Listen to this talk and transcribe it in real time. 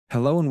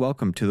Hello and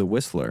welcome to The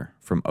Whistler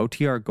from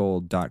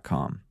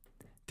OTRGold.com.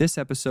 This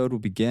episode will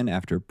begin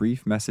after a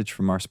brief message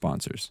from our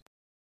sponsors.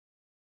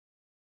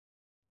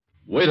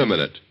 Wait a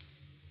minute.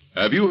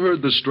 Have you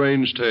heard the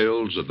strange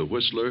tales of the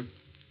Whistler?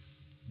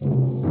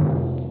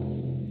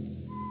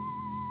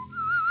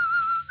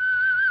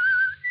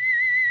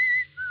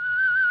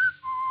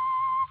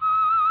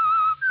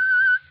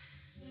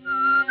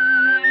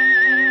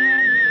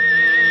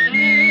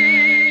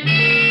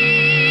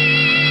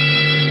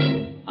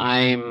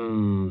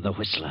 I'm the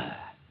Whistler.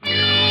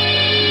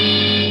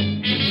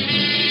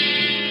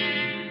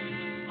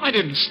 I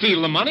didn't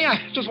steal the money.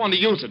 I just wanted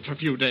to use it for a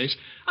few days.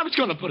 I was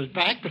going to put it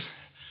back, but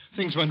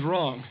things went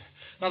wrong.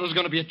 Now there's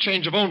going to be a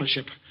change of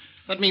ownership.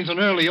 That means an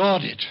early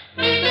audit.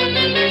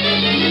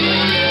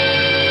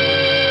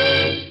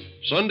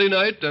 Sunday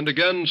night, and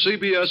again,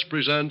 CBS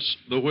presents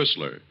The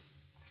Whistler.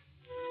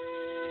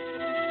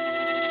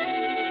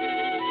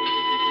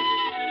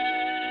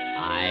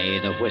 I,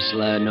 the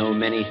Whistler, know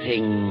many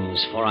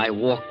things, for I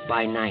walk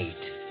by night.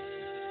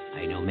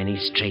 I know many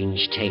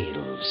strange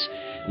tales,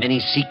 many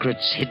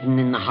secrets hidden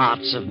in the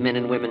hearts of men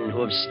and women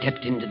who have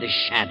stepped into the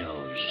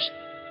shadows.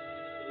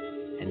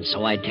 And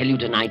so I tell you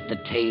tonight the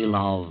tale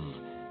of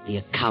the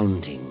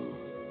accounting.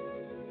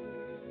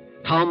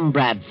 Tom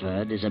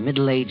Bradford is a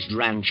middle-aged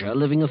rancher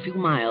living a few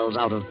miles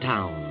out of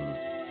town.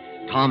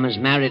 Tom has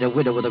married a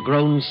widow with a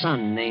grown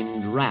son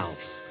named Ralph,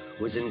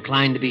 who is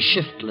inclined to be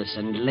shiftless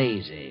and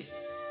lazy.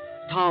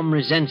 Tom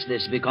resents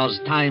this because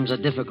times are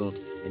difficult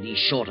and he's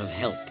short of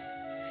help.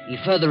 He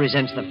further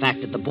resents the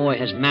fact that the boy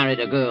has married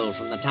a girl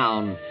from the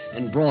town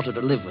and brought her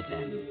to live with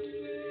them.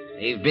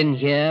 They've been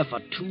here for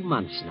 2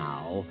 months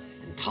now,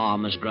 and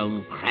Tom has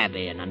grown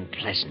crabby and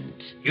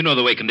unpleasant. You know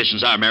the way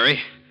conditions are, Mary.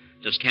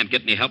 Just can't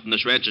get any help, and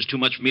this ranch is too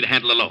much for me to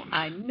handle alone.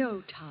 I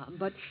know, Tom,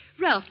 but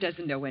Ralph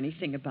doesn't know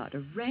anything about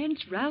a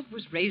ranch. Ralph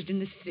was raised in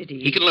the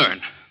city. He can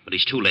learn, but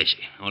he's too lazy.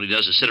 All he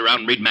does is sit around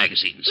and read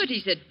magazines. But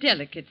he's a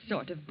delicate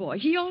sort of boy.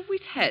 He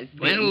always has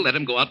been. Well, let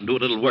him go out and do a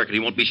little work, and he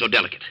won't be so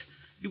delicate.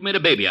 You've made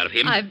a baby out of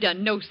him. I've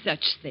done no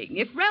such thing.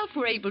 If Ralph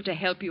were able to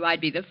help you,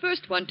 I'd be the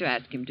first one to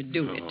ask him to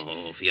do it.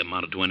 Oh, if he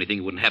amounted to anything,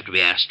 he wouldn't have to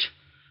be asked.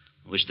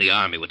 I wish the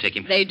Army would take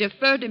him. They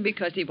deferred him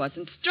because he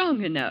wasn't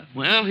strong enough.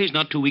 Well, he's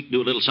not too weak to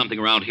do a little something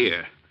around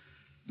here.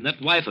 And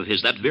that wife of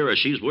his, that Vera,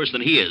 she's worse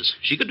than he is.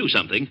 She could do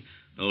something.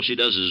 All she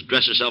does is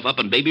dress herself up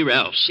in baby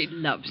Ralph's. She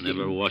loves him.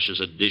 Never washes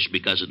a dish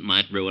because it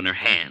might ruin her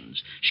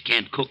hands. She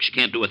can't cook. She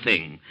can't do a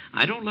thing.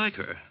 I don't like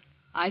her.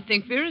 I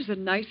think Vera's a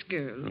nice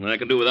girl. And I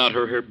can do without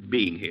her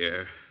being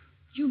here.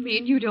 You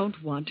mean you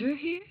don't want her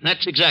here?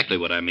 That's exactly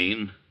what I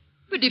mean.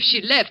 But if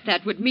she left,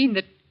 that would mean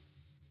that...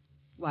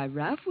 Why,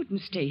 Ralph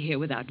wouldn't stay here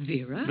without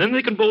Vera. Then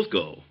they can both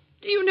go.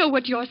 Do you know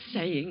what you're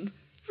saying?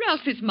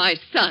 Ralph is my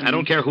son. I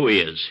don't care who he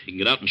is. He can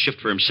get out and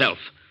shift for himself.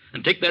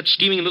 And take that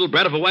steaming little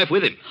brat of a wife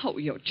with him. Oh,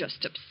 you're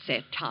just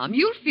upset, Tom.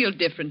 You'll feel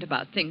different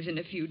about things in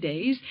a few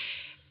days.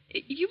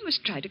 You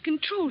must try to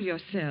control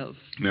yourself.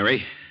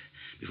 Mary,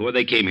 before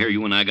they came here,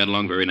 you and I got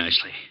along very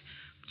nicely.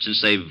 But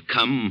since they've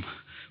come,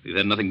 we've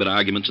had nothing but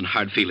arguments and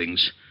hard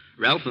feelings.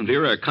 Ralph and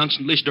Vera are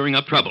constantly stirring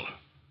up trouble.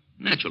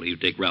 Naturally, you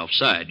take Ralph's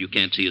side. You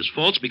can't see his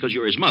faults because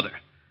you're his mother.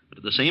 But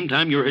at the same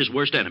time, you're his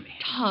worst enemy.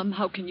 Tom,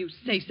 how can you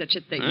say such a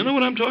thing? I know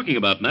what I'm talking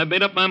about, and I've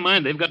made up my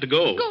mind they've got to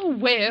go. Go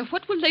where?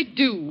 What will they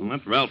do? Well,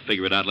 let Ralph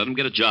figure it out. Let him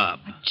get a job.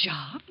 A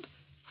job?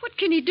 What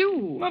can he do?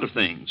 A lot of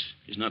things.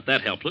 He's not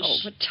that helpless. Oh,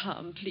 but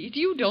Tom, please,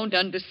 you don't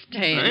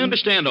understand. I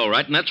understand, all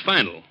right, and that's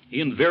final. He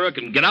and Vera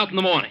can get out in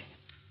the morning.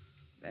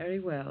 Very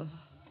well.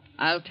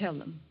 I'll tell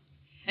them.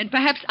 And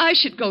perhaps I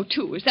should go,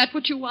 too. Is that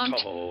what you want?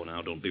 Oh,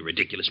 now, don't be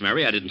ridiculous,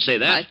 Mary. I didn't say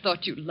that. I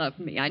thought you loved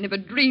me. I never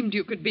dreamed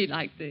you could be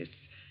like this.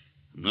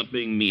 I'm not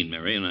being mean,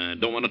 Mary, and I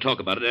don't want to talk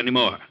about it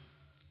anymore.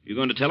 You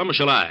going to tell them, or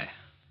shall I?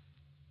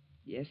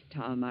 Yes,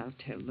 Tom, I'll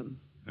tell them.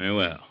 Very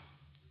well.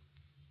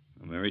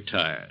 I'm very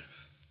tired.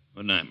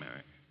 Good night,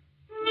 Mary.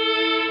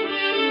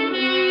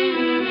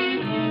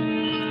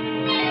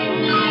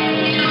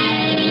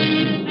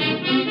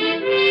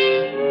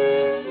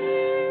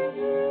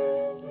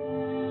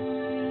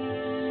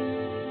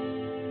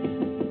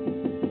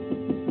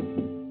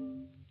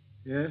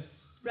 Yes?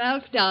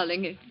 Ralph,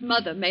 darling, it's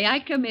Mother. May I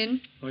come in?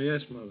 Oh,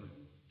 yes, Mother.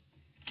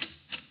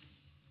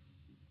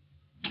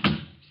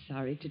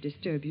 Sorry to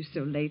disturb you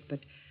so late, but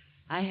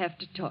I have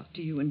to talk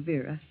to you and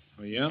Vera.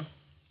 Oh, yeah?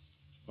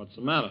 What's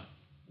the matter?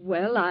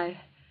 Well,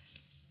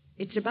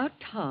 It's about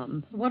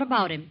Tom. What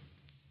about him?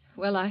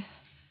 Well,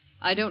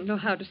 I don't know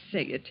how to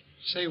say it.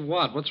 Say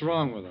what? What's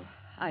wrong with him?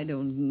 I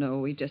don't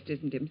know. He just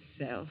isn't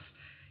himself.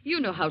 You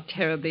know how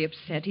terribly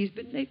upset he's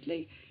been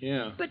lately.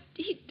 Yeah. But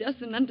he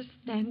doesn't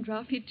understand,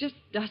 Ralph. He just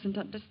doesn't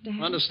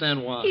understand.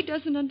 Understand what? He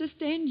doesn't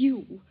understand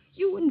you.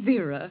 You and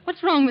Vera.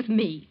 What's wrong with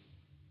me?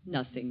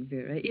 Nothing,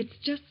 Vera. It's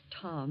just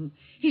Tom.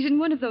 He's in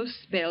one of those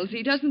spells.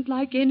 He doesn't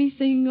like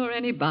anything or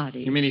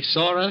anybody. You mean he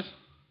saw us?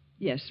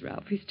 Yes,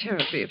 Ralph, he's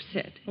terribly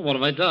upset. What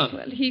have I done?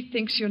 Well, he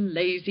thinks you're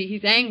lazy.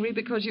 He's angry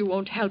because you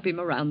won't help him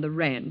around the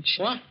ranch.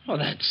 What? Oh,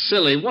 that's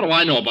silly. What do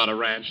I know about a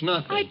ranch?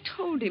 Nothing. I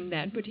told him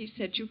that, but he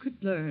said you could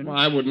learn. Well,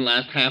 I wouldn't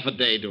last half a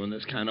day doing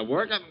this kind of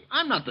work.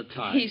 I'm not the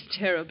type. He's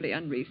terribly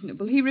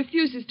unreasonable. He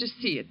refuses to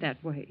see it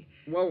that way.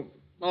 Well,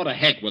 oh, to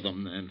heck with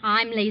him, then.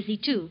 I'm lazy,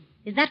 too.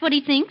 Is that what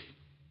he thinks?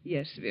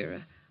 Yes,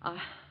 Vera.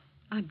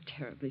 I'm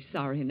terribly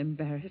sorry and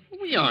embarrassed.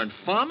 We aren't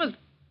farmers.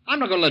 I'm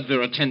not going to let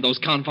Vera tend those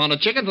confounded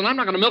chickens, and I'm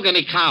not going to milk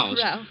any cows.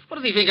 Ralph. What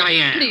does he think I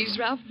am? Please,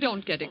 Ralph,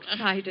 don't get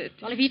excited.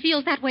 Well, if he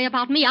feels that way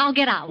about me, I'll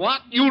get out.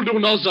 What? You'll do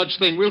no such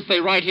thing. We'll stay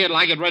right here till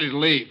I get ready to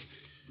leave.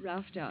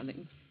 Ralph,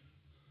 darling,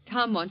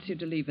 Tom wants you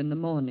to leave in the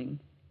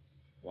morning.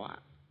 What?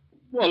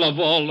 Well, of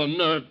all the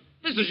nerve.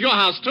 This is your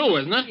house, too,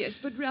 isn't it? Yes,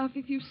 but Ralph,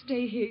 if you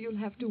stay here, you'll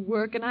have to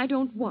work, and I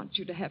don't want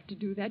you to have to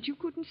do that. You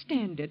couldn't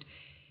stand it.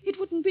 It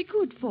wouldn't be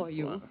good for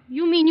you. Well,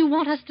 You mean you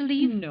want us to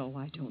leave? No,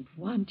 I don't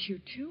want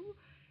you to.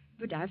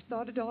 But I've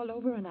thought it all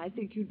over, and I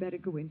think you'd better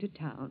go into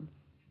town.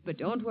 But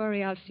don't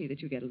worry, I'll see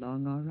that you get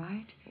along all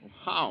right.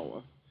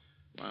 how?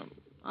 Well,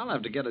 I'll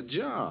have to get a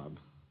job.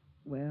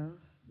 Well,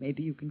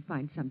 maybe you can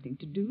find something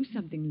to do,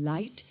 something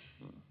light.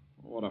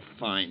 What a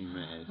fine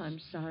mess. I'm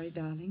sorry,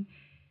 darling.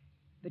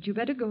 But you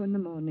better go in the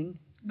morning.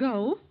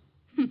 Go?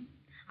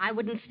 I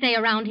wouldn't stay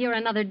around here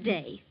another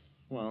day.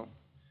 Well,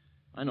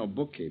 I know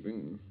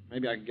bookkeeping.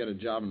 Maybe I could get a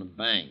job in the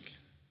bank.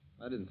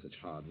 That isn't such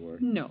hard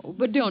work. No,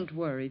 but don't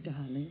worry,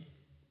 darling.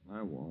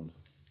 I won't.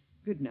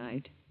 Good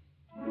night.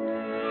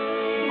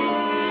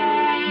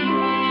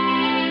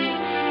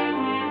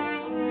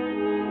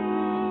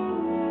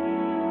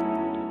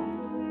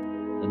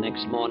 The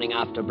next morning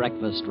after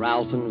breakfast,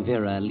 Ralph and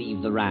Vera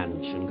leave the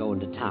ranch and go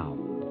into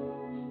town.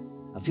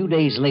 A few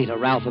days later,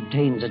 Ralph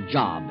obtains a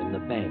job in the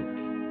bank.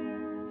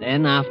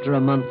 Then, after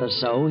a month or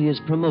so, he is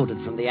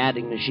promoted from the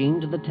adding machine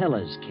to the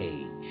teller's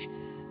cage.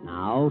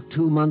 Now,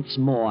 2 months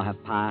more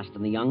have passed,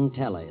 and the young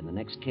teller in the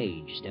next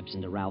cage steps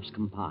into Ralph's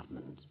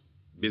compartment.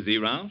 Busy,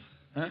 Ralph?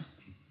 Huh?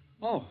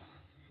 Oh,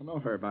 hello,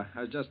 Herb. I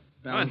was just...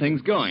 How are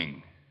things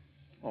going?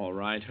 All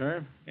right,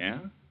 Herb. Yeah?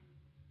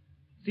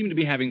 Seem to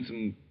be having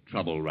some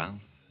trouble,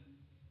 Ralph.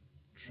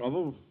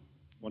 Trouble?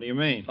 What do you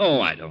mean? Oh,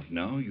 I don't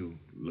know. You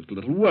looked a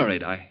little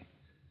worried. I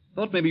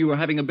thought maybe you were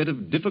having a bit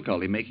of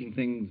difficulty making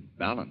things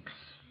balance.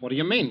 What do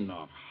you mean?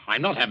 No,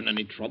 I'm not having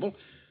any trouble.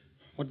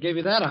 What gave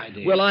you that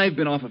idea? Well, I've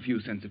been off a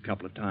few cents a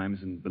couple of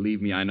times, and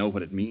believe me, I know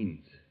what it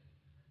means.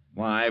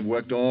 Why, I've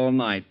worked all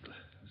night,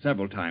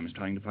 several times,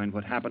 trying to find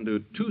what happened to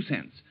 2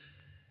 cents.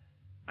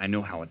 I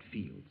know how it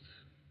feels.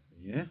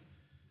 Yeah?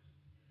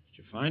 Did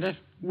you find it?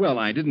 Well,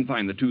 I didn't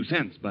find the 2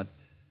 cents, but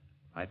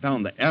I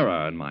found the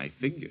error in my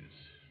figures.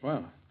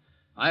 Well,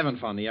 I haven't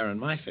found the error in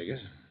my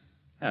figures.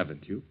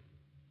 Haven't you?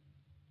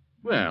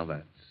 Well,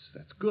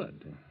 that's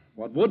good.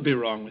 What would be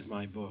wrong with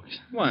my books?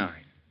 Why,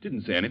 I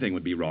didn't say anything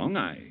would be wrong.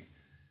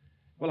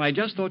 I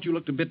just thought you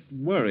looked a bit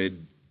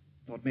worried.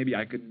 Thought maybe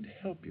I could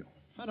help you.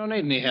 I don't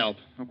need any help.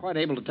 I'm quite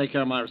able to take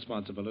care of my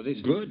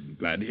responsibilities. Good.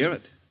 Glad to hear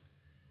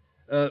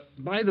it.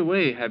 By the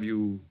way, have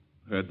you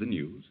heard the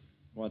news?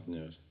 What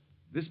news?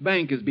 This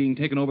bank is being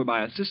taken over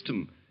by a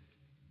system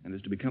and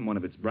is to become one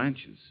of its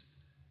branches.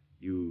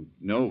 You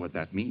know what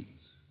that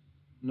means.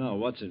 No,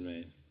 what's it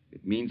mean?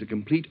 It means a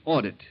complete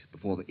audit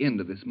before the end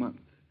of this month.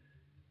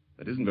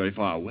 That isn't very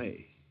far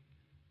away.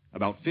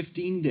 About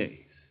 15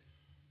 days.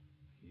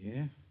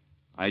 Yeah?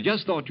 I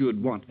just thought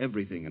you'd want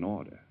everything in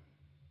order.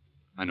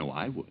 I know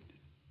I would.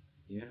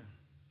 Yeah.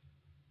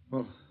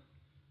 Well,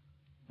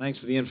 thanks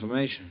for the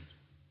information.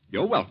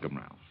 You're welcome,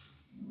 Ralph.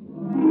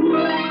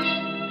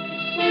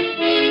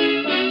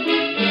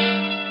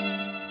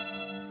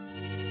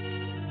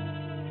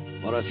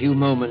 For a few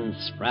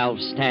moments, Ralph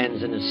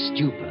stands in a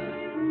stupor.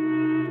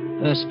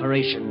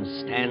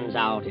 Perspiration stands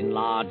out in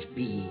large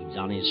beads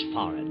on his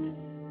forehead.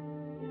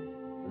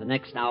 For the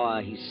next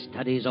hour, he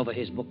studies over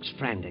his books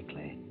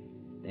frantically.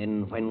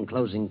 Then, when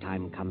closing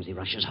time comes, he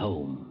rushes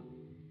home.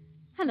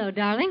 Hello,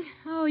 darling.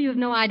 Oh, you've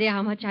no idea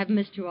how much I've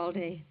missed you all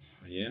day.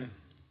 Yeah?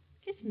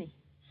 Kiss me.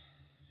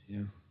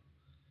 Yeah.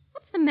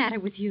 What's the matter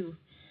with you?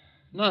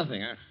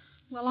 Nothing.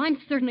 Well, I'm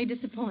certainly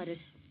disappointed.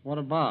 What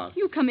about?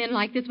 You come in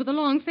like this with a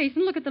long face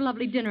and look at the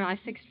lovely dinner I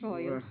fixed for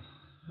you. Well,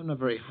 I'm not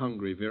very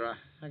hungry, Vera.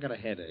 I got a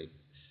headache.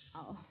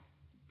 Oh,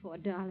 poor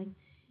darling.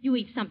 You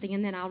eat something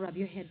and then I'll rub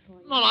your head for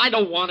you. No, I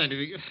don't want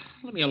anything.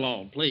 Let me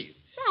alone, please.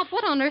 Ralph,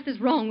 what on earth is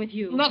wrong with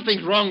you?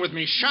 Nothing's wrong with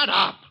me. Shut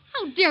up.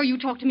 How dare you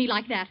talk to me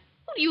like that?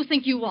 Who do you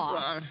think you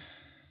are?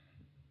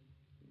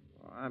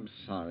 I'm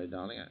sorry,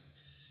 darling.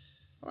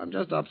 I'm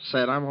just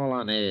upset. I'm all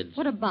on edge.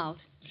 What about?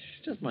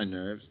 Just my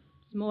nerves.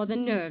 It's more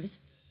than nerves.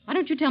 Why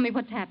don't you tell me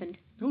what's happened?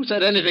 Who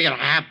said anything had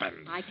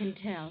happened? I can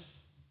tell.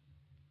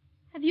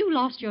 Have you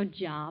lost your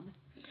job?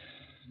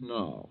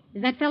 No.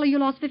 Is that fellow you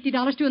lost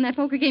 $50 to in that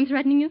poker game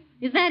threatening you?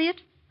 Is that it?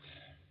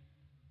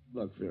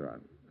 Look, Vera,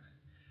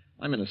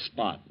 I'm in a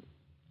spot.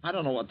 I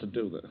don't know what to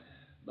do.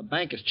 The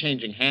bank is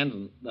changing hands,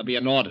 and there'll be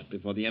an audit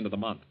before the end of the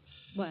month.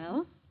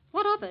 Well,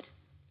 what of it?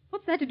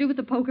 What's that to do with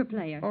the poker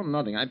player? Oh,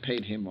 nothing. I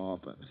paid him off,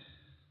 but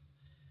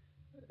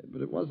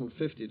it wasn't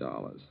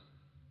 $50.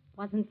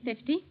 Wasn't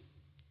 50?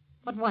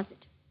 What was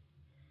it?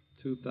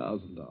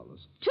 $2,000.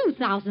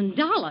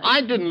 $2,000?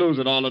 I didn't lose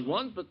it all at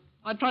once, but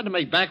I tried to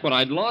make back what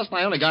I'd lost.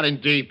 I only got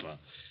in deeper.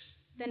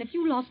 Then if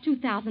you lost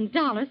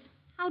 $2,000,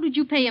 how did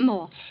you pay him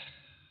off?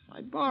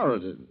 I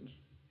borrowed it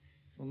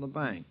from the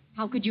bank.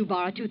 How could you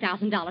borrow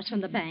 $2,000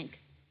 from the bank?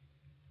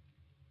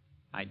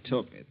 I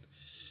took it.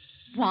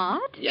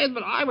 What? Yes,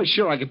 but I was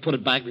sure I could put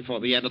it back before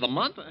the end of the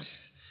month.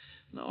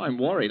 Now I'm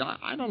worried.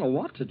 I don't know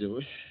what to do.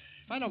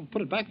 If I don't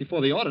put it back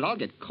before the audit, I'll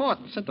get caught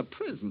and sent to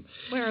prison.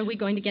 Where are we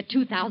going to get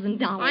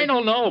 $2,000? I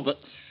don't know, but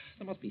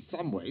there must be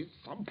some way,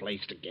 some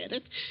place to get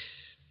it.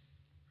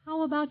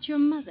 How about your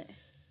mother?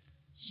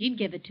 She'd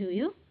give it to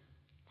you.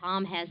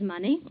 Tom has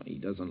money. He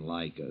doesn't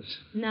like us.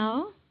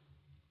 No?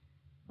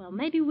 Well,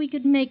 maybe we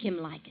could make him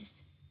like us.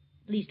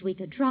 At least we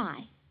could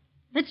try.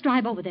 Let's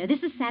drive over there.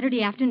 This is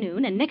Saturday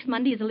afternoon, and next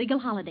Monday is a legal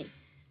holiday.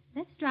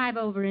 Let's drive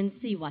over and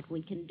see what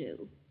we can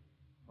do.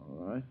 All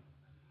right.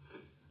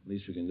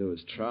 Least we can do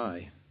is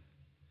try.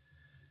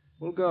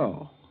 We'll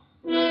go.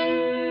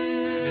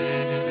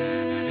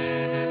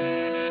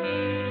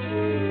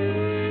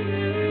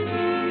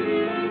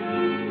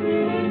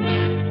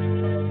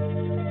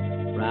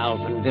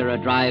 Ralph and Vera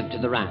drive to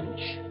the ranch.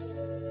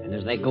 And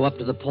as they go up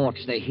to the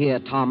porch, they hear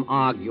Tom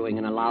arguing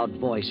in a loud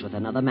voice with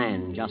another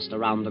man just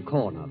around the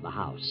corner of the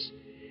house.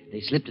 They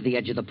slip to the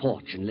edge of the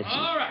porch and listen.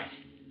 All right.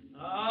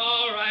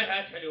 All right,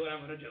 I'll tell you what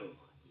I'm going to do.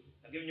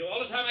 I've given you all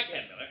the time I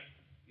can, Miller.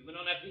 You've been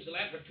on that piece of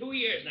land for 2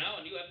 years now,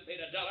 and you haven't paid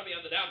 $1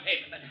 beyond the down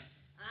payment.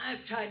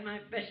 I've tried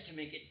my best to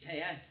make it pay.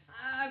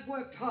 I've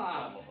worked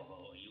hard.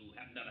 Oh, you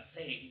haven't done a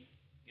thing.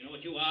 You know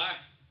what you are?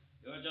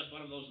 You're just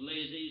one of those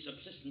lazy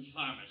subsistence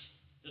farmers.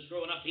 Just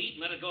grow enough to eat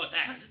and let it go at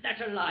that.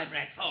 That's a lie,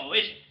 Brad. Oh,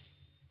 is it?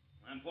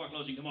 I'm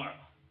foreclosing tomorrow.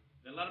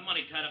 There's a lot of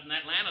money tied up in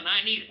that land, and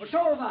I need it. Well,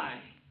 so have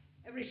I.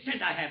 Every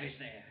cent I have is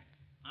there.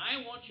 I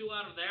want you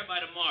out of there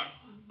by tomorrow.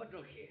 But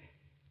look here.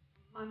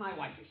 My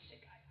wife is sick.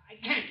 I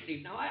can't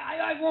leave now.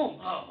 I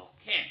won't. Oh,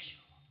 can't you?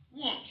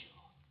 Won't you?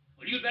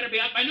 Well, you'd better be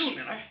out by noon,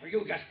 Miller. Well, you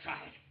just try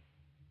it.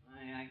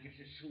 I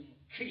just as soon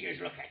kill you as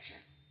look at you.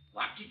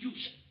 What did you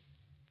say?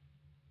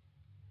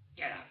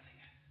 Get out of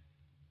there.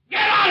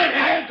 Get out of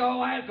there!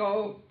 I'll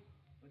go.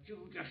 But you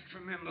just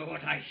remember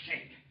what I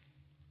said.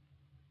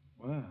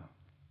 Wow.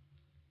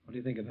 What do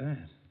you think of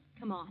that?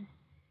 Come on.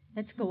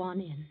 Let's go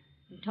on in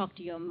and talk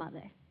to your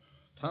mother.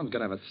 Tom's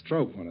going to have a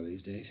stroke one of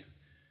these days.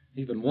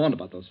 He's been warned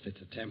about those fits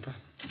of temper.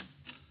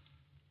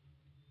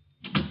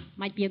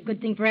 Might be a good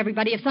thing for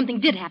everybody if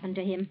something did happen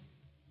to him.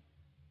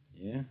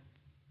 Yeah?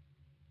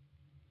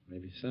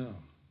 Maybe so.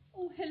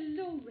 Oh,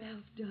 hello,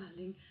 Ralph,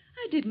 darling.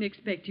 I didn't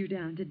expect you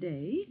down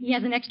today. He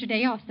has an extra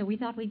day off, so we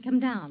thought we'd come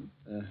down.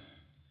 Did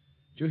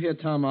you hear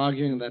Tom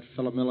arguing with that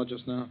fellow Miller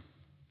just now?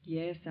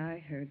 Yes,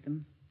 I heard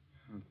them.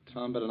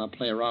 Tom better not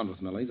play around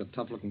with Miller. He's a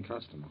tough-looking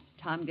customer.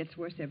 Tom gets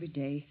worse every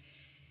day.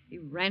 He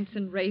rants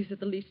and raves at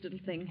the least little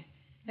thing.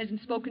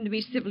 Hasn't spoken to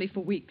me civilly for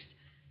weeks.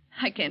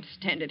 I can't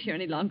stand it here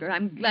any longer.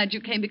 I'm glad you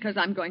came because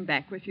I'm going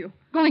back with you.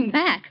 Going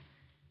back?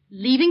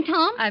 Leaving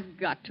Tom? I've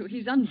got to.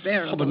 He's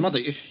unbearable. Oh, but, Mother,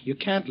 you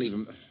can't leave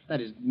him.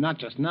 That is, not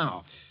just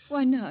now.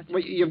 Why not?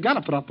 Well, you've got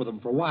to put up with him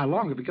for a while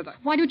longer because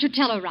Why don't you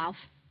tell her, Ralph?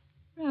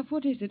 Ralph,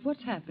 what is it?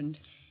 What's happened?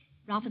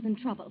 Ralph is in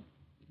trouble.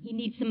 He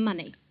needs some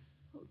money.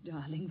 Oh,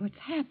 darling, what's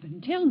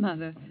happened? Tell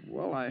Mother.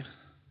 Well,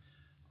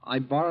 I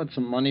borrowed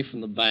some money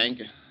from the bank.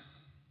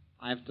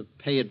 I have to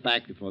pay it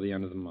back before the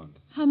end of the month.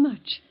 How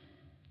much?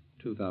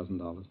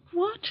 $2,000.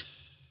 What?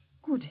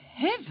 Good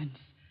heavens.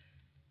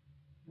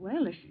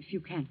 Well, if you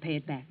can't pay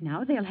it back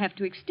now, they'll have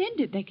to extend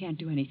it. They can't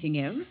do anything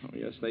else. Oh,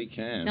 yes, they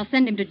can. They'll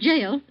send him to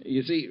jail.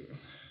 You see,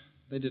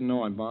 they didn't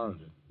know I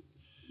borrowed it.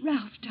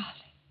 Ralph, darling.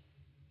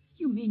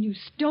 You mean you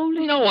stole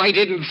it? No, I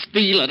didn't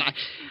steal it.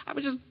 I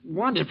was just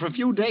wanted for a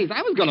few days.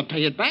 I was going to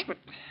pay it back, but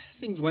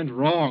things went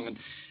wrong, and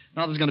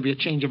now there's going to be a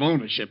change of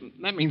ownership, and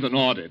that means an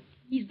audit.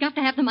 He's got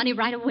to have the money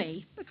right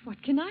away. But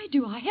what can I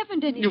do? I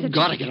haven't any You've such...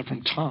 got to get it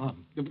from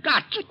Tom. You've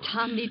got to. But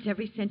Tom needs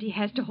every cent he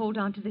has to hold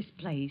on to this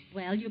place.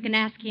 Well, you can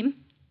ask him.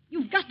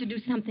 You've got to do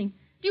something.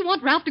 Do you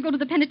want Ralph to go to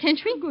the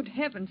penitentiary? Good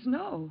heavens,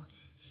 no.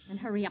 Then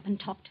hurry up and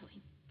talk to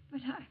him.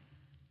 But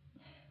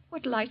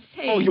what'll I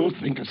say? Oh, you'll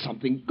think of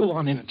something. Go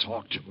on in and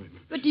talk to him.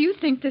 But do you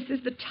think this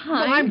is the time?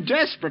 Well, I'm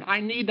desperate.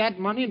 I need that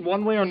money in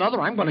one way or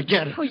another. I'm going to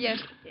get it. Oh,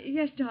 yes.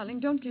 Yes,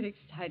 darling, don't get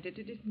excited.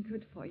 It isn't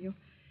good for you.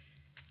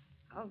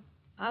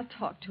 I'll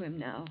talk to him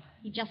now.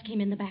 He just came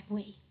in the back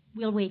way.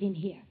 We'll wait in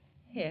here.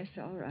 Yes,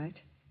 all right.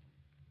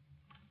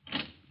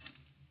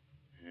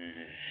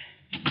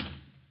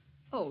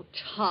 Oh,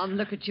 Tom,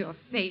 look at your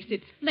face.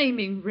 It's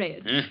flaming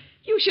red. Huh?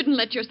 You shouldn't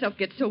let yourself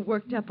get so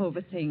worked up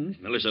over things.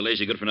 Miller's a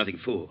lazy, good-for-nothing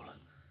fool.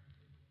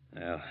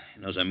 Well,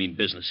 he knows I mean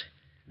business.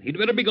 He'd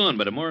better be gone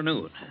by tomorrow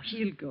noon. Oh,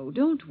 he'll go.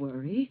 Don't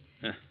worry.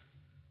 Huh.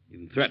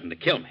 Even threatened to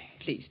kill me.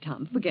 Please,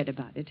 Tom, forget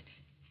about it.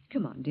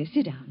 Come on, dear,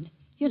 sit down.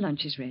 Your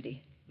lunch is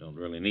ready. Don't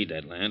really need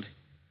that land.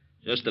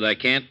 Just that I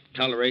can't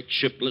tolerate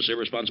shiftless,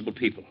 irresponsible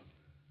people.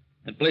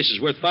 That place is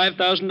worth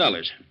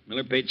 $5,000.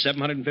 Miller paid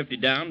 $750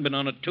 down, been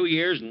on it 2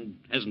 years, and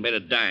hasn't paid a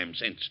dime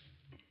since.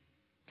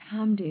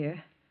 Tom,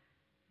 dear,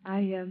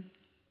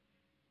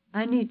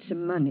 I need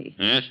some money.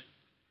 Yes?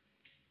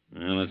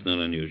 Well, that's not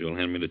unusual.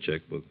 Hand me the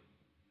checkbook.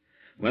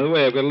 By the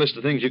way, I've got a list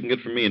of things you can get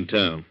from me in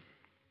town.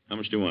 How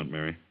much do you want,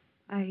 Mary?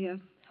 I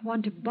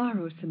want to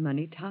borrow some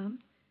money, Tom.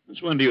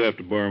 Since when do you have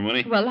to borrow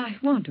money? Well, I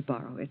want to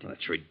borrow it.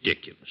 That's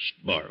ridiculous.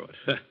 Borrow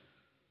it.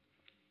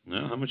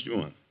 Now, how much do you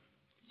want?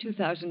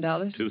 $2,000.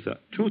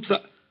 $2,000?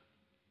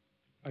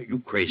 Are you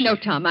crazy? No,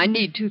 Tom, I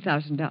need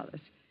 $2,000. What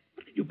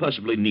could you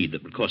possibly need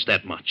that would cost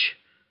that much?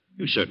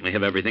 You certainly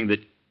have everything that...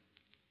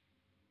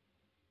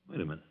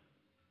 Wait a minute.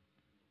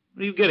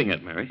 What are you getting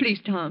at, Mary? Please,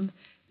 Tom.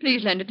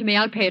 Please lend it to me.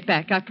 I'll pay it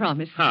back, I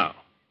promise. How?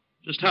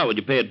 Just how would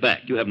you pay it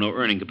back? You have no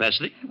earning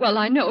capacity. Well,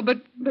 I know, but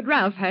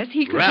Ralph has.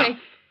 He could Ralph? pay...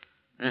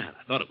 Ah,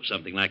 I thought it was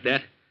something like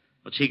that.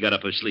 What's he got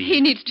up his sleeve?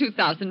 He needs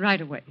 $2,000 right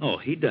away. Oh,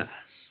 he does.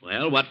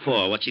 Well, what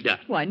for? What's he done?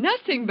 Why,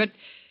 nothing, but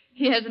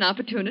he has an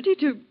opportunity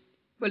to...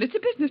 Well, it's a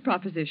business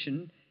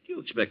proposition. Do you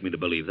expect me to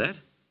believe that?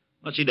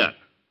 What's he done?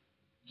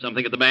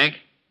 Something at the bank?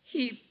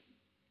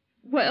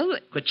 Well...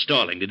 Quit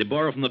stalling. Did he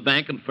borrow from the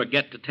bank and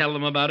forget to tell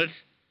them about it?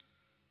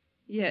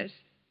 Yes.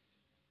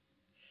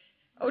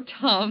 Oh,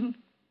 Tom,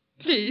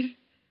 please.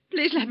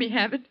 Please let me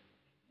have it.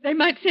 They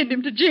might send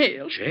him to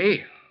jail. Jail?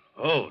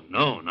 Oh,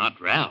 no,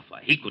 not Ralph.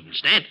 Why, he couldn't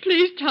stand it.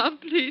 Please, Tom,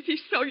 please.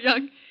 He's so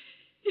young.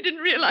 He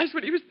didn't realize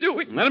what he was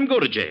doing. Let him go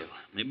to jail.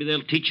 Maybe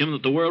they'll teach him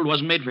that the world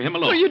wasn't made for him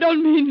alone. Oh, you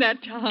don't mean that,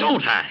 Tom.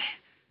 Don't I?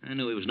 I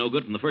knew he was no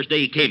good from the first day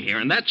he came here,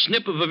 and that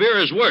snip of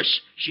Avera's worse.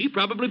 She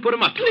probably put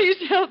him up to it.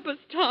 Please help us,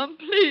 Tom,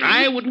 please.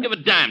 I wouldn't give a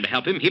dime to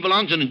help him. He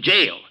belongs in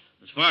jail.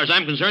 As far as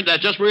I'm concerned,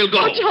 that's just where he'll go.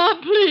 Oh,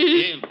 Tom,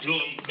 please. Give to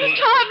him, good.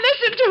 Tom,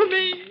 listen to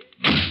me.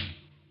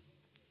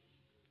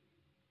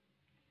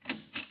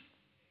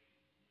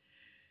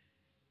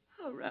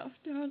 Oh, Ralph,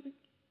 darling.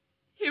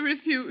 He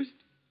refused.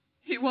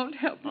 He won't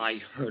help me. I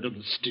heard him,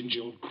 the stingy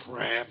old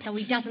crab. So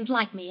he doesn't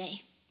like me, eh?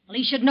 Well,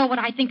 he should know what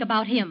I think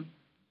about him.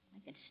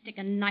 I could stick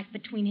a knife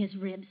between his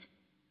ribs.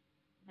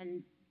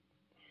 And,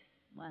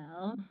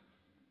 well,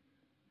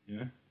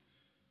 Yeah?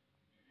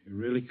 You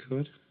really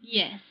could?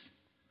 yes.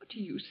 What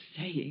are you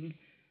saying?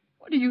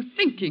 What are you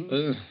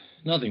thinking?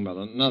 Nothing,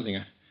 Mother,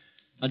 nothing.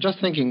 I'm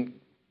just thinking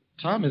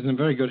Tom isn't in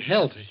very good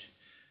health.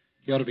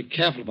 He ought to be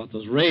careful about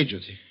those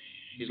rages.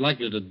 He's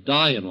likely to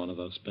die in one of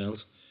those spells.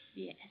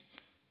 Yes.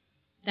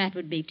 That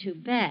would be too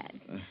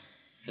bad.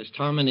 Has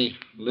Tom any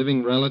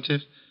living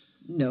relatives?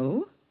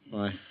 No,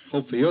 Well, I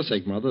hope for your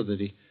sake, Mother, that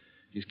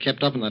he's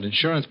kept up on that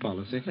insurance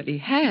policy. but he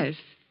has.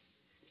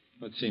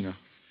 Let's see now.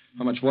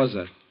 How much was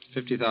that?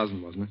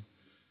 50,000, wasn't it?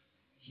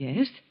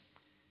 Yes?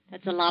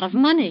 That's a lot of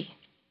money.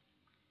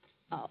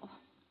 Oh.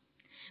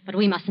 But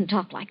we mustn't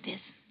talk like this.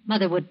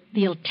 Mother would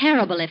feel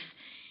terrible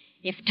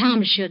if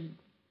Tom should...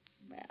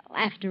 Well,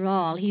 after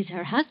all, he's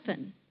her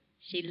husband.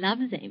 She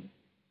loves him.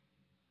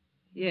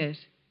 Yes.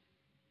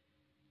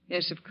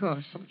 Yes, of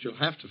course. But you'll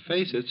have to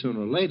face it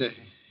sooner or later.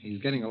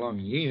 He's getting along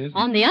in years.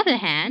 On the other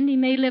hand, he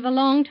may live a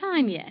long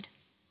time yet.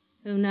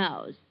 Who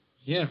knows?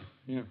 Yeah.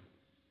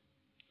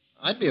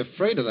 I'd be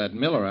afraid of that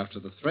Miller after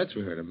the threats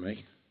we heard him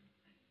make.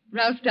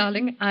 Ralph,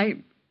 darling,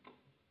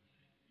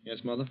 Yes,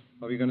 Mother?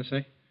 What were you going to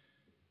say?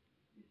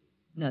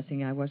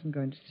 Nothing. I wasn't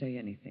going to say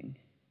anything.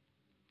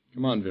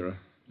 Come on, Vera.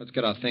 Let's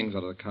get our things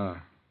out of the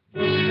car.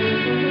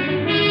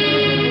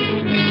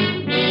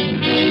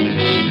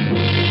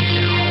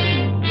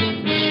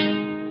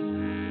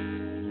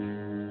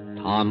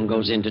 Tom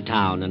goes into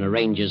town and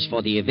arranges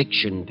for the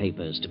eviction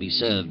papers to be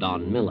served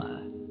on Miller.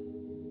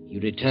 He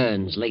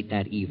returns late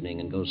that evening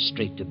and goes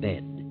straight to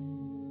bed.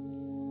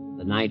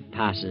 The night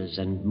passes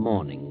and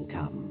morning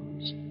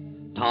comes.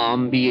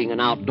 Tom, being an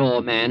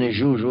outdoor man, is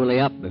usually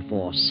up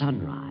before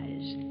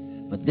sunrise.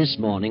 But this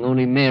morning,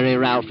 only Mary,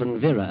 Ralph, and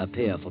Vera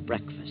appear for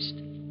breakfast.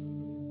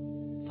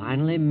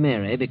 Finally,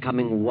 Mary,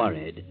 becoming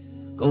worried,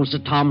 goes to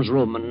Tom's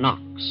room and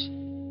knocks.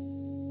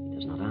 He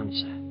does not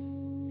answer.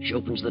 She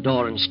opens the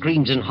door and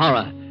screams in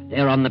horror.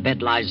 There on the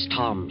bed lies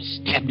Tom,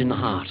 stabbed in the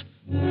heart.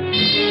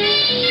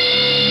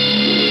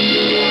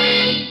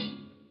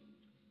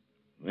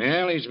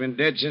 Well, he's been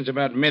dead since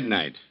about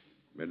midnight.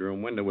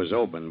 Bedroom window was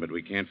open, but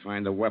we can't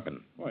find the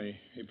weapon. Why,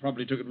 he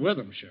probably took it with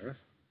him, Sheriff.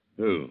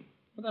 Who?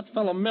 Well, that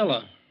fellow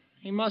Miller.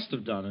 He must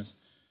have done it.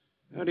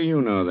 How do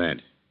you know that?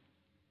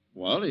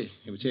 Well,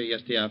 he was here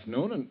yesterday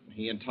afternoon, and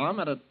he and Tom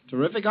had a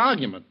terrific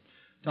argument.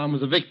 Tom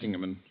was evicting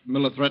him, and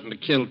Miller threatened to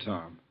kill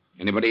Tom.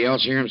 Anybody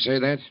else hear him say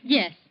that?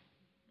 Yes.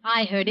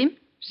 I heard him.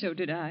 So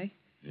did I.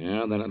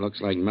 Yeah, then it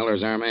looks like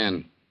Miller's our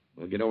man.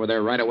 We'll get over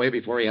there right away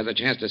before he has a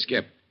chance to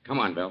skip. Come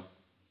on, Bill.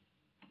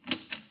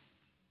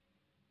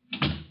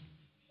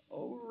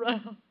 Oh,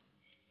 Ralph.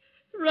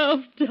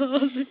 Ralph,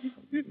 darling.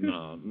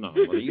 No, Mother.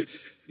 You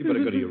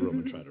better go to your room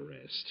and try to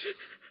rest.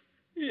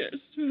 Yes,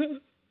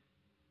 Ralph.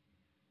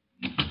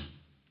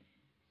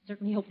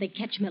 Certainly hope they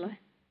catch Miller.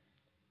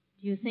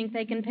 Do you think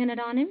they can pin it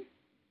on him?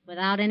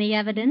 Without any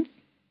evidence?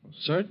 Well,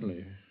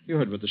 certainly. You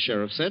heard what the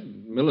sheriff said.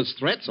 Miller's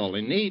threat's all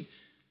they need.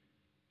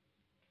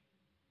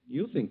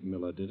 You think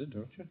Miller did it,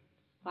 don't you?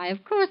 Why,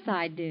 of course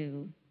I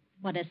do.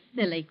 What a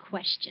silly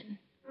question.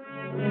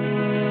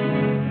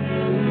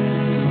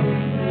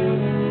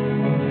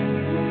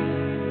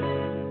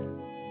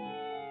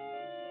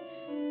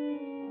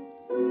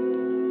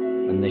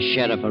 When the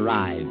sheriff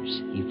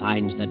arrives, he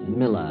finds that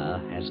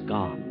Miller has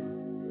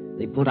gone.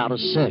 They put out a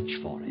search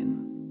for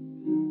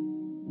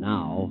him.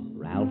 Now,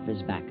 Ralph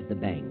is back at the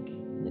bank,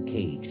 in the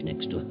cage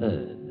next to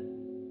Herb.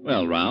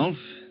 Well, Ralph,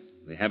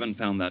 they haven't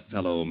found that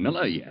fellow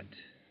Miller yet.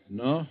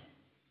 No?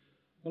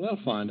 Well,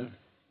 they'll find her.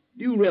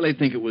 Do you really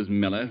think it was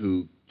Miller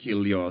who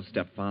killed your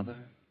stepfather?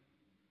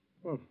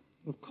 Well,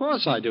 of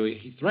course I do.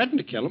 He threatened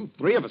to kill him.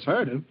 3 of us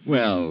heard him.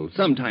 Well,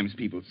 sometimes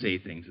people say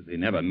things that they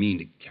never mean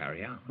to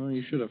carry out. Oh,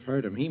 you should have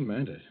heard him. He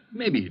meant it.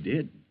 Maybe he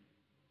did.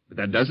 But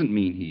that doesn't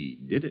mean he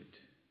did it.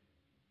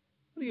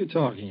 What are you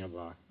talking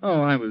about?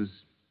 Oh, I was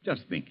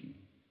just thinking.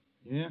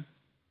 Yeah?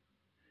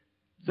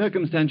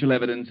 Circumstantial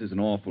evidence is an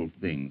awful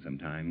thing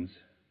sometimes.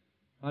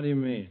 How do you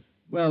mean?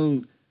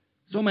 Well,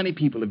 so many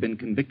people have been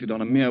convicted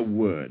on a mere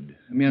word,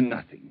 a mere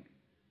nothing.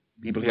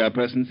 People hear a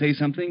person say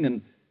something,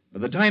 and by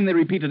the time they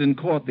repeat it in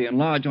court, they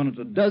enlarge on it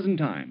a dozen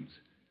times.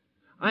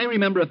 I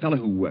remember a fellow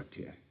who worked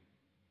here.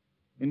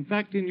 In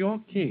fact, in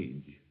your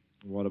cage.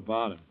 What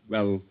about him?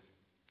 Well,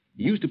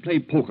 he used to play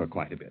poker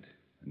quite a bit.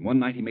 And one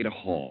night he made a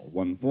haul,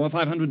 won $400 or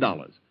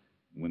 $500,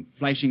 and went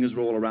flashing his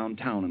roll around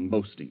town and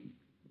boasting.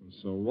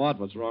 So what?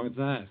 What's wrong with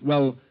that?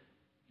 Well,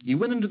 he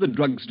went into the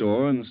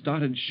drugstore and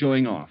started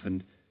showing off,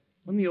 and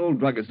when the old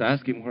druggist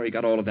asked him where he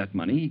got all of that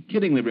money, he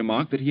kiddingly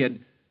remarked that he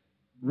had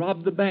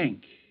robbed the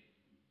bank.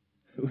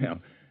 Well,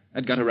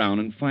 that got around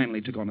and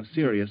finally took on a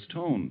serious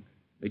tone.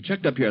 They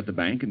checked up here at the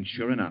bank, and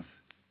sure enough,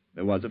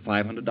 there was a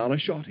 $500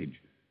 shortage.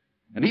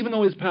 And even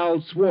though his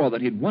pals swore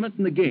that he'd won it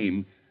in the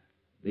game,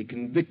 they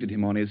convicted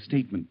him on his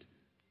statement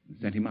and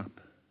sent him up.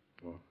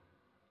 Well,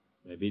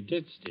 maybe he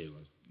did steal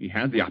it. He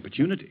had the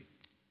opportunity.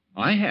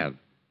 I have.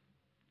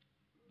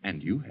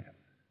 And you have.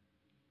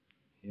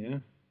 Yeah?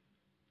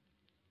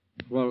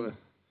 Well, is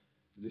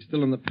he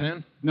still in the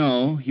pen?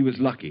 No, he was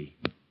lucky.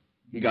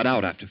 He got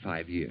out after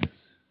 5 years.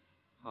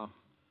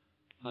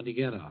 How'd he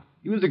get out?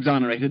 He was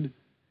exonerated.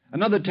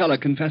 Another teller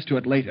confessed to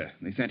it later.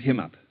 They sent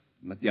him up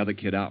and let the other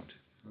kid out.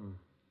 Oh,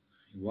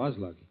 he was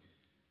lucky.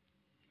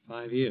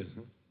 5 years,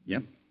 huh?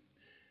 Yep.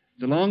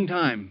 It's a long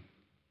time.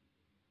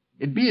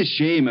 It'd be a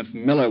shame if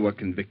Miller were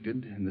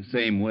convicted in the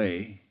same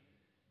way,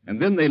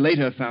 and then they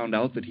later found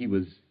out that he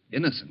was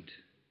innocent.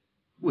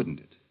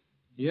 Wouldn't it?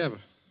 Yeah,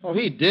 but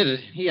he did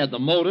it. He had the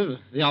motive,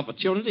 the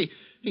opportunity.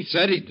 He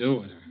said he'd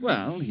do it.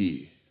 Well,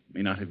 he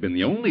may not have been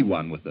the only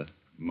one with the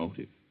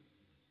motive.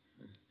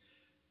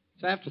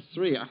 It's after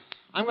 3.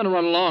 I'm going to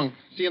run along.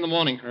 See you in the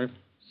morning, Herb.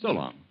 So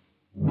long.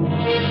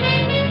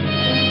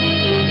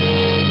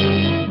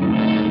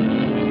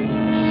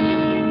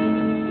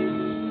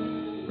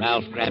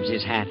 Ralph grabs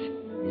his hat,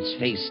 his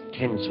face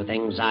tense with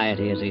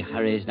anxiety as he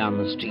hurries down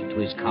the street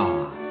to his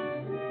car.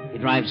 He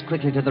drives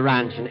quickly to the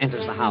ranch and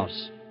enters the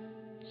house.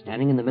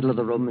 Standing in the middle of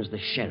the room is the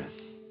sheriff.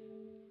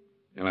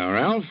 Hello,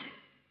 Ralph.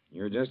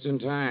 You're just in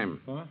time.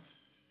 What?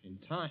 In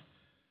time?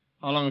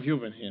 How long have you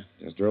been here?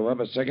 Just drove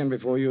up a second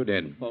before you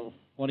did. Well,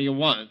 what do you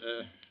want?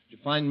 Did you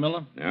find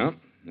Miller? No,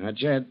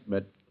 not yet,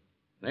 but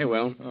they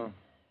will. Oh.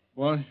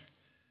 Well,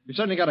 you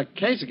certainly got a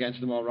case against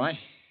him, all right.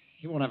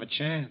 He won't have a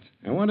chance.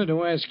 I wanted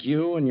to ask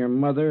you and your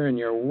mother and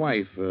your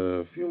wife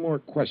a few more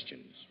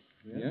questions.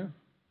 Yeah?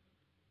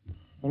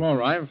 Well, all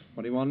right.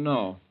 What do you want to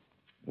know?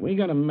 We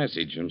got a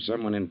message from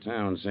someone in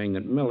town saying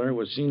that Miller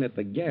was seen at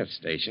the gas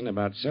station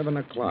about 7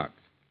 o'clock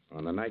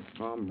on the night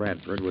Tom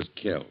Bradford was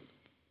killed.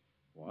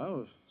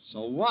 Well,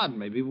 so what?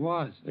 Maybe he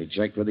was. They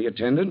checked with the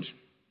attendant.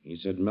 He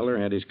said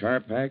Miller had his car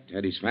packed,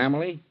 had his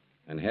family,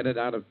 and headed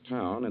out of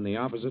town in the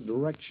opposite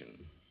direction.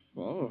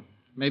 Well,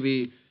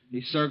 maybe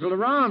he circled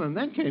around and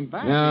then came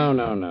back.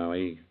 No.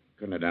 He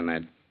couldn't have done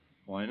that.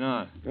 Why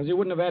not? Because he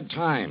wouldn't have had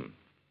time.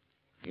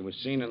 He was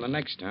seen in the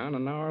next town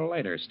an hour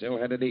later, still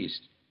headed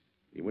east.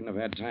 He wouldn't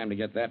have had time to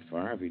get that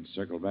far if he'd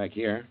circled back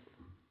here.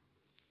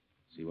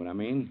 See what I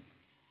mean?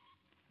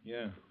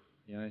 Yeah,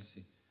 I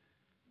see.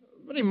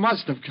 But he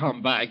must have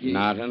come back.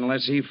 Not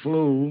unless he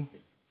flew.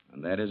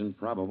 And that isn't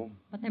probable.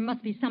 But there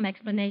must be some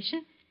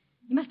explanation.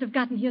 He must have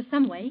gotten here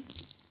some way.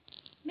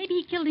 Maybe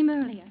he killed him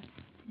earlier.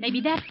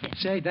 Maybe that's it.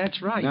 Say,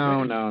 that's right.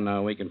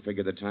 No. We can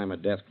figure the time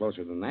of death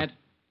closer than that.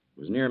 It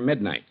was near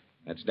midnight.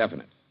 That's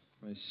definite.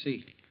 I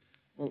see.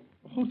 Well,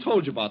 who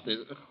told you about this?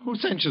 Who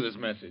sent you this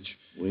message?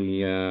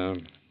 We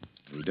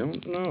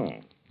don't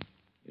know.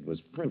 It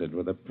was printed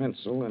with a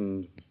pencil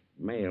and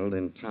mailed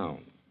in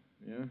town.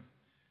 Yeah?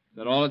 Is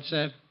that all it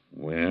said?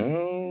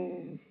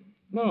 Well,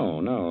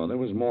 no. There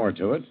was more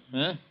to it.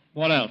 Huh?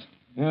 What else?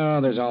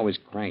 Oh, there's always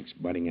cranks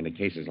butting into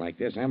cases like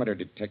this. Amateur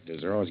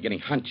detectives are always getting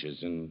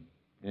hunches, and,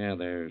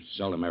 they're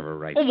seldom ever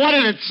right. Well, what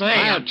did it say?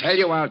 I'll tell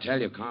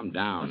you. Calm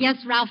down. Yes,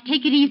 Ralph,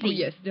 take it easy. Oh,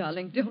 yes,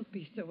 darling. Don't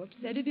be so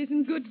upset. It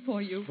isn't good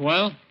for you.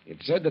 Well? It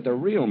said that the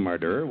real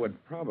murderer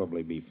would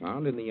probably be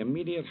found in the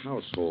immediate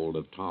household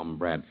of Tom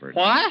Bradford.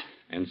 What?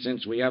 And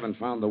since we haven't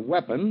found the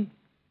weapon,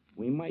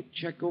 we might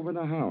check over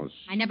the house.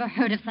 I never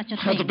heard of such a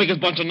thing. That's the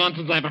biggest bunch of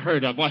nonsense I ever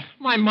heard of. Why,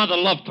 my mother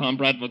loved Tom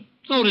Bradford.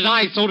 So did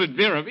I, so did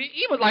Vera.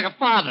 He was like a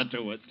father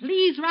to us.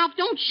 Please, Ralph,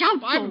 don't shout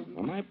so.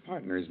 Well, my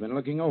partner's been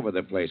looking over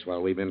the place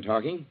while we've been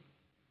talking.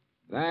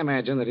 I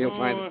imagine that he'll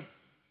find...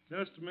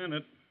 Just a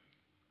minute.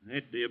 I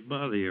hate to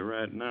bother you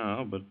right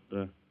now, but,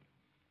 Here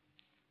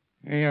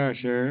you are,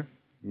 Sheriff.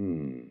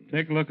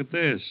 Take a look at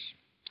this.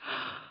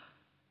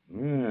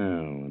 Well,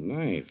 a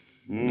knife.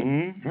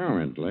 Mm-hmm.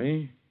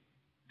 Apparently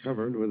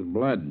covered with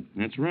blood.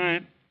 That's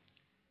right.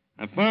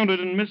 I found it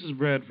in Mrs.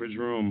 Bradford's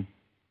room.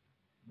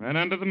 Right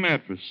under the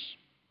mattress.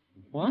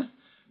 What?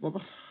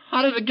 Well,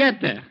 how did it get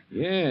there?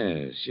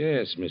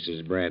 Yes,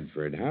 Mrs.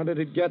 Bradford. How did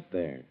it get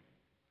there?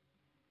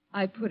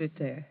 I put it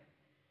there.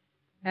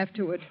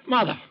 Afterward.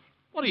 Mother,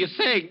 what are you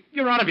saying?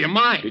 You're out of your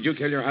mind. Did you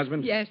kill your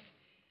husband? Yes.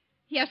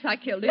 Yes, I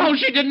killed him. No,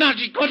 she did not.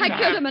 She couldn't I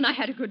killed him, and I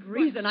had a good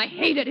reason. I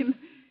hated him.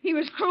 He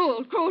was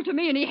cruel to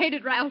me, and he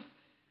hated Ralph.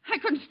 I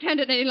couldn't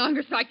stand it any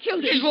longer, so I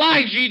killed him. She's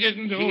lying. She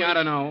didn't do it. She ought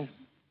to know.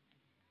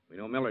 We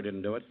know Miller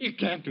didn't do it. You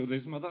can't do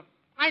this, Mother.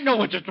 I know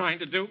what you're trying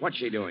to do. What's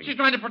she doing? She's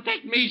trying to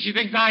protect me. She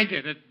thinks I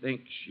did it.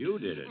 Thinks you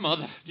did it.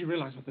 Mother, do you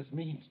realize what this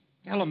means?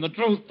 Tell him the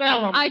truth.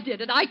 Tell him. I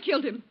did it. I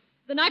killed him.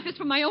 The knife is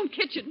from my own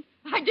kitchen.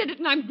 I did it,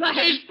 and I'm glad.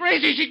 She's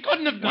crazy. She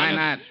couldn't have done Why it.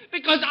 not?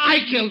 Because I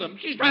killed him.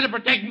 She's trying to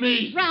protect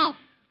me. Ralph,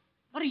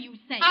 what are you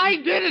saying? I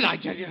did it, I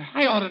tell you.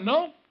 I ought to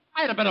know.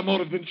 I had a better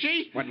motive than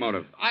she. What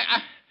motive?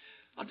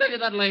 I'll tell you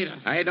that later.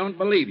 I don't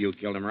believe you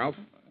killed him, Ralph.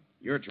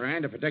 You're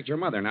trying to protect your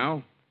mother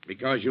now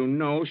because you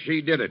know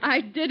she did it.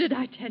 I did it,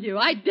 I tell you.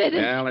 I did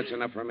it. Well, it's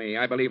enough for me.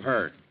 I believe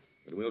her.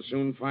 But we'll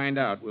soon find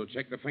out. We'll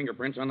check the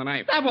fingerprints on the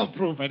knife. That won't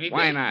prove anything.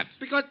 Why not?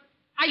 Because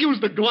I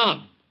used the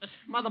glove.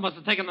 Mother must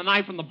have taken the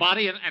knife from the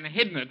body and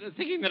hidden it,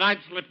 thinking that I'd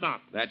slipped up.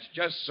 That's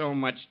just so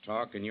much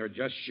talk, and you're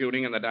just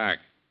shooting in the dark.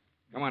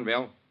 Come on,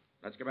 Bill.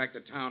 Let's go back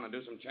to town and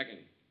do some checking.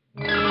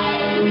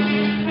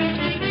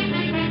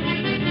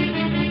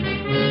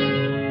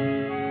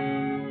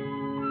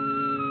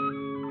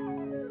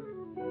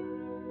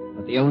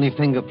 But the only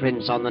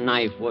fingerprints on the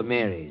knife were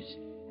Mary's,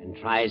 and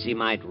try as he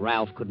might,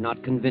 Ralph could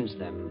not convince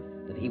them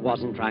that he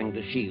wasn't trying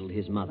to shield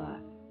his mother.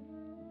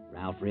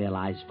 Ralph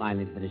realized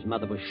finally that his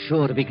mother was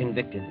sure to be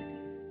convicted,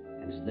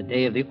 and as the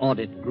day of the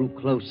audit grew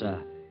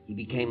closer, he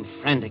became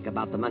frantic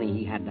about the money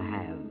he had to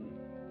have.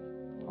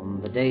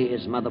 On the day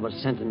his mother was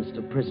sentenced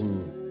to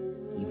prison,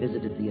 he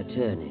visited the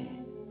attorney.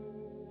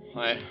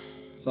 I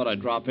thought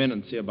I'd drop in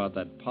and see about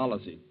that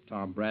policy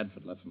Tom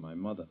Bradford left for my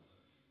mother.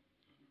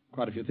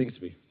 Quite a few things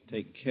to be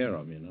taken care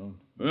of, you know.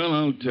 Well,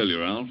 I'll tell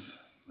you, Ralph.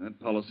 That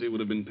policy would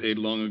have been paid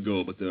long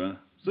ago, but there are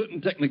certain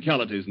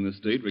technicalities in this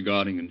state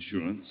regarding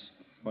insurance.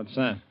 What's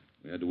that?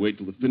 We had to wait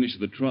till the finish of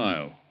the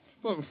trial.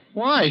 Well,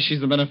 why?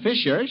 She's the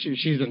beneficiary.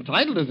 She's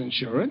entitled to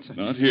insurance.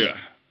 Not here.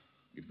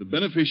 If the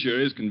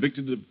beneficiary is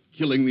convicted of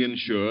killing the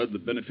insured, the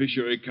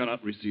beneficiary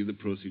cannot receive the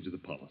proceeds of the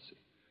policy.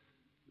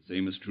 The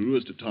same is true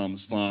as to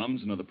Tom's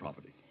farms and other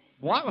property.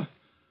 What?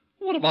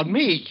 What about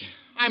me?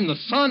 I'm the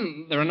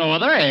son. There are no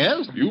other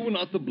heirs. You were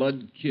not the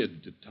blood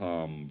kid to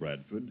Tom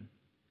Bradford,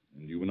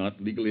 and you were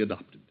not legally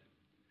adopted.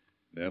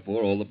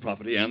 Therefore, all the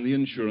property and the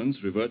insurance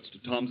reverts to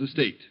Tom's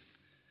estate.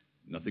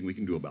 Nothing we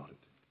can do about it.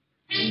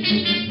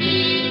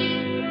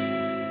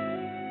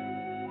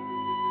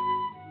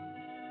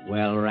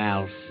 Well,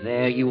 Ralph,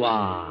 there you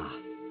are,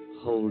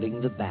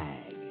 holding the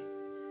bag.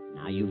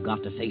 Now you've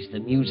got to face the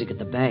music at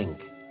the bank.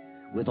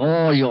 With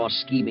all your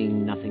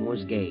scheming, nothing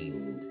was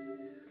gained.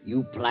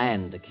 You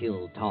planned to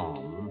kill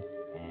Tom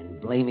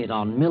and blame it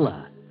on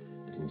Miller,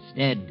 but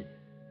instead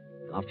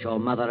got your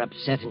mother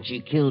upset and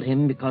she killed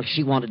him because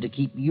she wanted to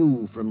keep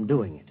you from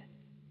doing it.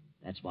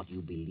 That's what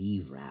you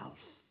believe, Ralph,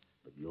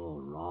 but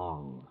you're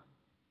wrong.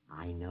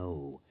 I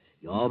know.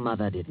 Your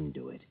mother didn't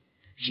do it.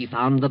 She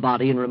found the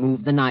body and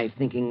removed the knife,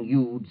 thinking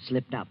you'd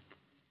slipped up.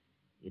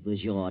 It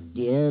was your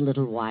dear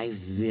little wife,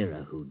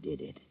 Vera, who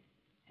did it,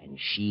 and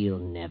she'll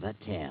never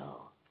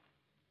tell.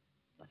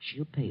 But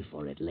she'll pay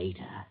for it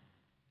later.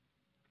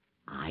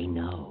 I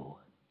know.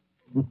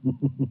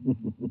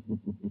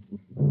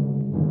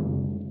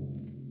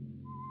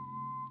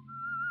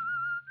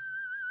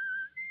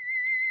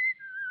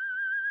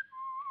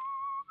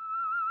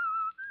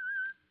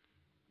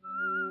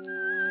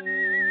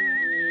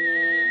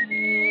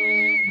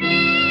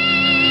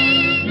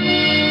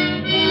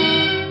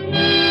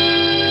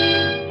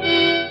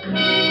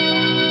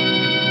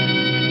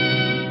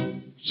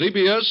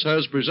 CBS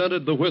has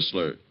presented The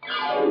Whistler.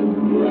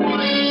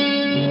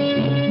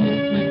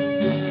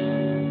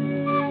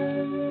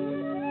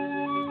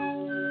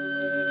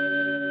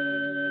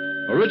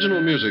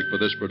 Original music for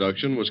this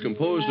production was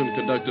composed and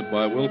conducted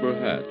by Wilbur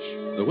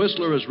Hatch. The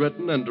Whistler is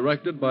written and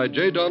directed by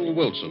J. Donald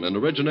Wilson and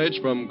originates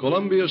from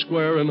Columbia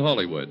Square in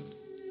Hollywood.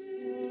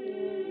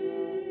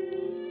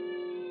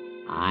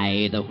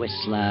 I, the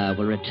Whistler,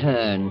 will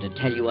return to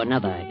tell you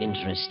another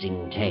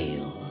interesting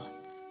tale.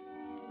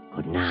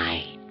 Good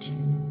night.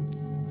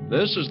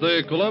 This is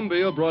the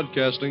Columbia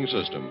Broadcasting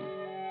System.